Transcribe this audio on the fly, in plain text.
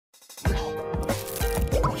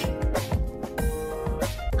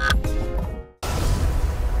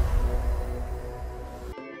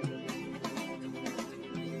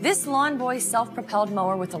This Lawn Boy self-propelled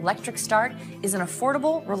mower with electric start is an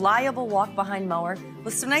affordable, reliable walk-behind mower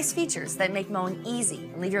with some nice features that make mowing easy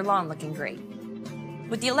and leave your lawn looking great.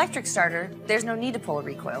 With the electric starter, there's no need to pull a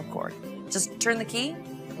recoil cord. Just turn the key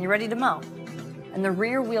and you're ready to mow. And the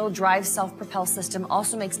rear-wheel drive self-propel system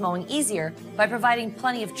also makes mowing easier by providing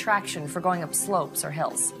plenty of traction for going up slopes or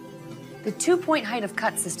hills. The 2-point height of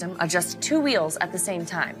cut system adjusts 2 wheels at the same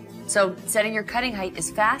time, so setting your cutting height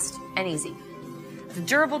is fast and easy. The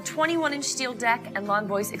durable 21-inch steel deck and Lawn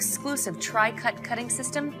Boy's exclusive tri-cut cutting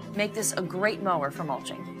system make this a great mower for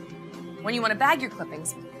mulching. When you want to bag your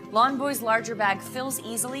clippings, Lawn Boy's larger bag fills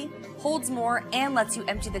easily, holds more, and lets you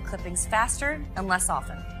empty the clippings faster and less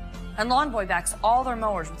often. And Lawn Boy backs all their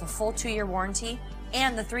mowers with a full 2-year warranty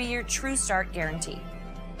and the 3-year True Start guarantee.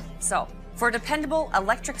 So, for a dependable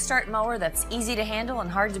electric start mower that's easy to handle and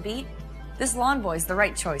hard to beat, this Lawn Boy's the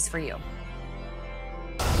right choice for you.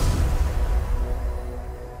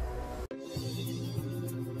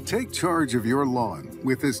 Take charge of your lawn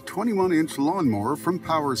with this 21-inch lawnmower from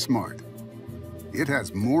PowerSmart. It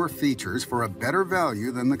has more features for a better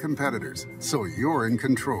value than the competitors, so you're in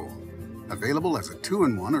control. Available as a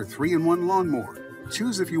 2-in-1 or 3-in-1 lawnmower.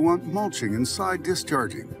 Choose if you want mulching and side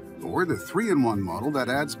discharging, or the 3-in-1 model that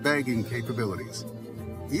adds bagging capabilities.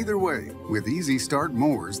 Either way, with easy start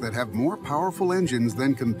mowers that have more powerful engines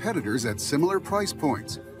than competitors at similar price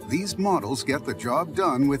points, these models get the job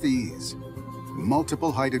done with ease.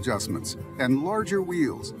 Multiple height adjustments and larger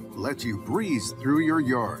wheels let you breeze through your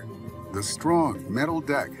yard. The strong metal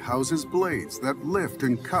deck houses blades that lift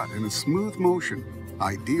and cut in a smooth motion,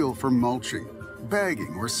 ideal for mulching,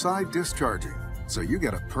 bagging, or side discharging, so you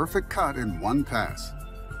get a perfect cut in one pass.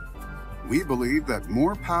 We believe that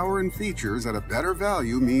more power and features at a better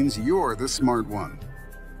value means you're the smart one.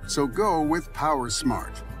 So go with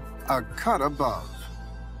PowerSmart, a cut above.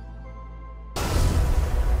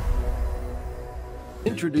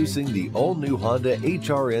 Introducing the all-new Honda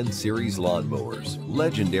HRN Series lawnmowers.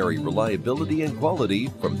 Legendary reliability and quality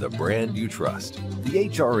from the brand you trust. The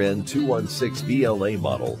HRN 216 VLA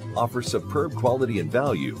model offers superb quality and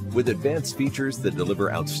value with advanced features that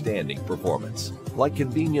deliver outstanding performance, like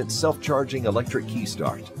convenient self-charging electric key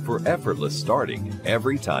start for effortless starting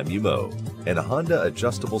every time you mow, and a Honda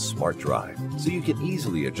adjustable smart drive so you can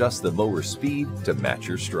easily adjust the mower speed to match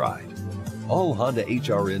your stride. All Honda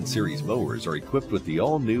HRN Series mowers are equipped with the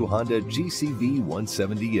all-new Honda GCV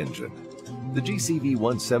 170 engine. The GCV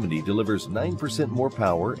 170 delivers 9% more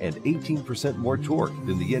power and 18% more torque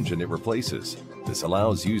than the engine it replaces. This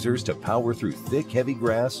allows users to power through thick, heavy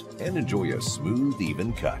grass and enjoy a smooth,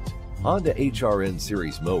 even cut. Honda HRN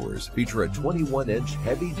Series mowers feature a 21-inch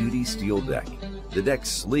heavy-duty steel deck. The deck's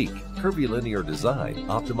sleek, curvilinear design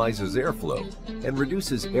optimizes airflow and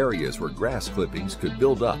reduces areas where grass clippings could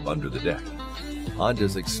build up under the deck.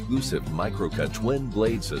 Honda's exclusive microcut twin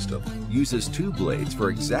blade system uses 2 blades for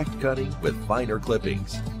exact cutting with finer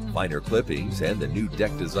clippings. Finer clippings and the new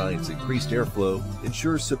deck design's increased airflow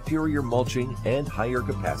ensures superior mulching and higher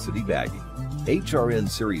capacity bagging. HRN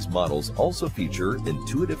Series models also feature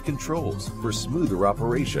intuitive controls for smoother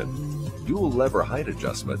operation. Dual lever height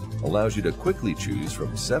adjustment allows you to quickly choose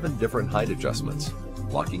from 7 different height adjustments,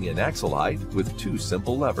 locking in axle height with 2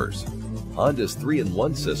 simple levers. Honda's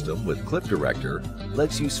 3-in-1 system with clip director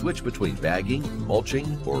lets you switch between bagging,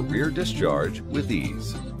 mulching, or rear discharge with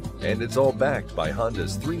ease. And it's all backed by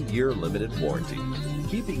Honda's 3-year limited warranty.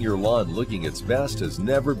 Keeping your lawn looking its best has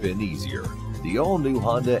never been easier. The all-new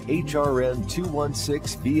Honda HRN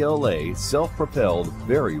 216 VLA self-propelled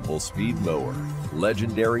variable speed mower.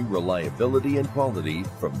 Legendary reliability and quality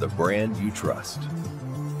from the brand you trust.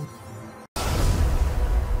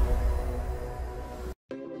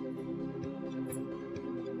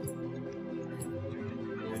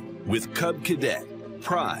 With Cub Cadet,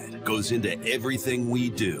 pride goes into everything we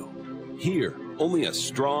do. Here, only a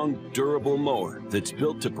strong, durable mower that's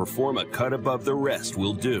built to perform a cut above the rest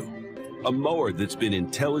will do. A mower that's been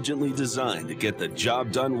intelligently designed to get the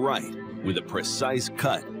job done right with a precise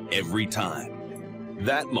cut every time.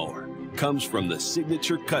 That mower comes from the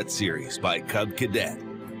Signature Cut Series by Cub Cadet,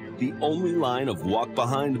 the only line of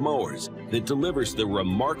walk-behind mowers that delivers the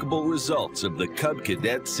remarkable results of the Cub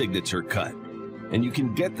Cadet Signature Cut. And you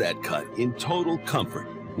can get that cut in total comfort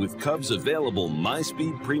with Cub's available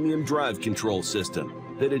MySpeed Premium Drive Control System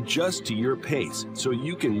that adjusts to your pace so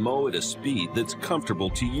you can mow at a speed that's comfortable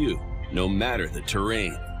to you, no matter the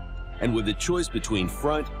terrain. And with a choice between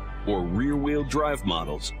front or rear-wheel drive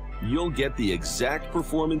models, you'll get the exact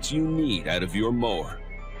performance you need out of your mower.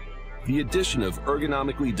 The addition of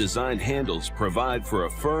ergonomically designed handles provide for a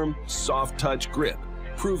firm, soft touch grip,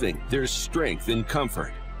 proving there's strength and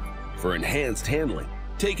comfort. For enhanced handling,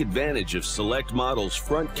 take advantage of select models'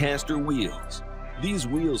 front caster wheels. These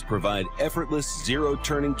wheels provide effortless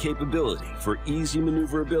zero-turning capability for easy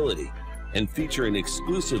maneuverability and feature an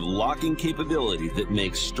exclusive locking capability that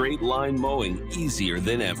makes straight-line mowing easier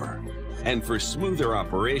than ever. And for smoother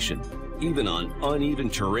operation, even on uneven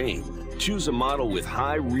terrain, choose a model with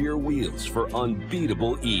high rear wheels for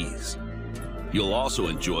unbeatable ease. You'll also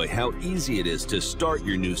enjoy how easy it is to start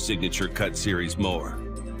your new Signature Cut Series mower.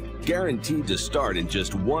 Guaranteed to start in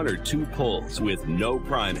just 1 or 2 pulls with no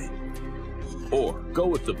priming. Or go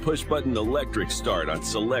with the push-button electric start on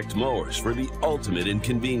select mowers for the ultimate in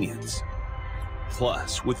convenience.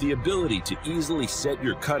 Plus, with the ability to easily set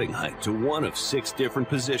your cutting height to one of 6 different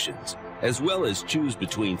positions, as well as choose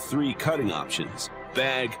between 3 cutting options,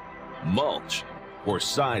 bag, mulch, or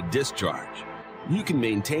side discharge, you can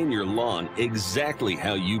maintain your lawn exactly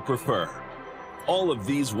how you prefer. All of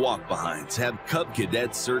these walk-behinds have Cub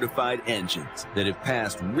Cadet certified engines that have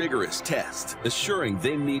passed rigorous tests, assuring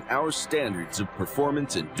they meet our standards of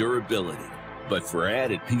performance and durability. But for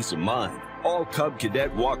added peace of mind, all Cub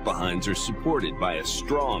Cadet walk-behinds are supported by a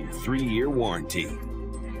strong 3-year warranty.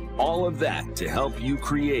 All of that to help you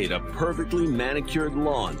create a perfectly manicured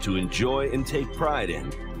lawn to enjoy and take pride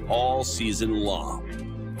in all season long.